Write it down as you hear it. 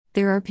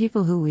There are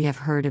people who we have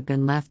heard have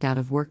been left out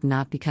of work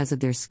not because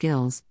of their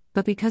skills,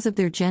 but because of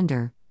their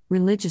gender,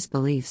 religious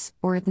beliefs,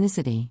 or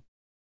ethnicity.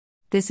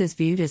 This is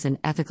viewed as an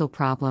ethical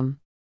problem.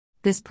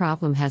 This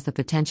problem has the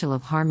potential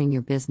of harming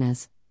your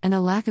business, and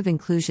a lack of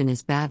inclusion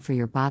is bad for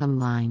your bottom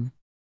line.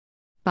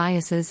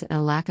 Biases and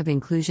a lack of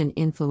inclusion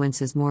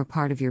influences more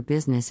part of your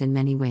business in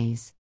many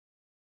ways.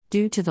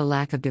 Due to the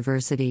lack of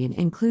diversity and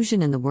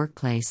inclusion in the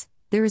workplace,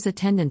 there is a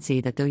tendency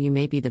that though you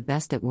may be the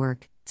best at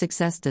work,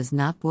 success does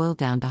not boil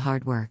down to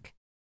hard work.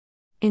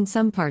 In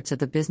some parts of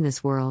the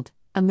business world,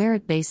 a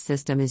merit-based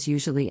system is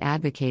usually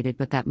advocated,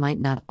 but that might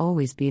not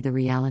always be the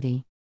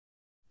reality.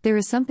 There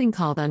is something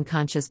called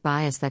unconscious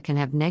bias that can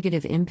have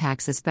negative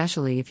impacts,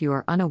 especially if you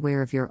are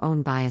unaware of your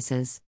own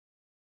biases.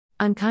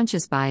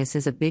 Unconscious bias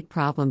is a big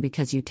problem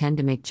because you tend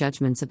to make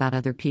judgments about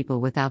other people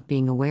without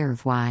being aware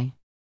of why.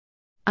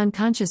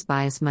 Unconscious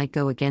bias might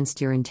go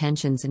against your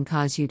intentions and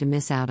cause you to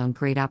miss out on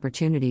great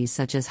opportunities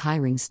such as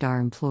hiring star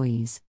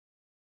employees.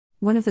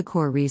 One of the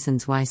core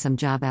reasons why some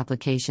job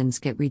applications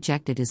get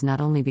rejected is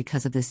not only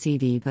because of the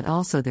CV, but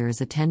also there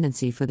is a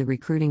tendency for the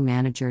recruiting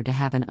manager to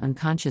have an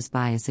unconscious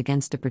bias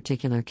against a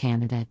particular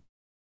candidate.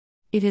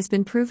 It has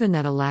been proven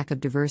that a lack of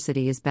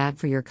diversity is bad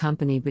for your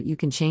company, but you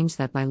can change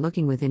that by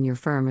looking within your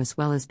firm as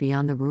well as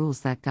beyond the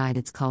rules that guide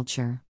its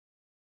culture.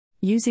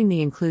 Using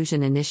the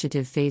Inclusion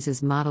Initiative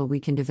Phases model, we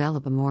can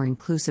develop a more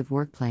inclusive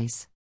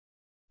workplace.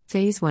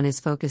 Phase 1 is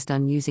focused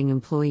on using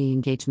employee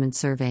engagement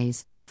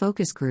surveys,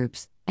 focus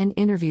groups, and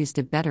interviews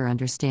to better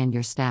understand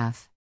your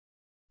staff.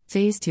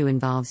 Phase 2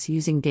 involves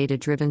using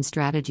data-driven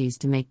strategies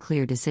to make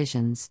clear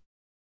decisions.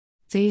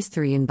 Phase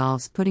 3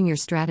 involves putting your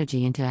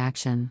strategy into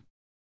action.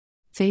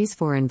 Phase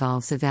 4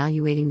 involves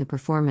evaluating the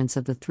performance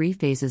of the 3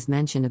 phases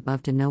mentioned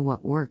above to know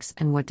what works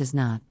and what does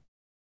not.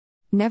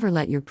 Never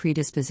let your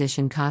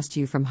predisposition cost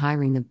you from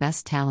hiring the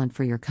best talent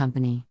for your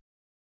company.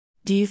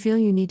 Do you feel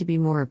you need to be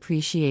more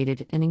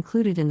appreciated and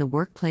included in the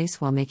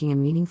workplace while making a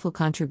meaningful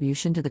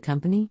contribution to the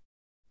company?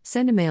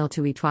 Send a mail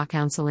to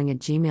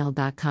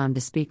etoicounseling@gmail.com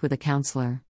to speak with a counselor.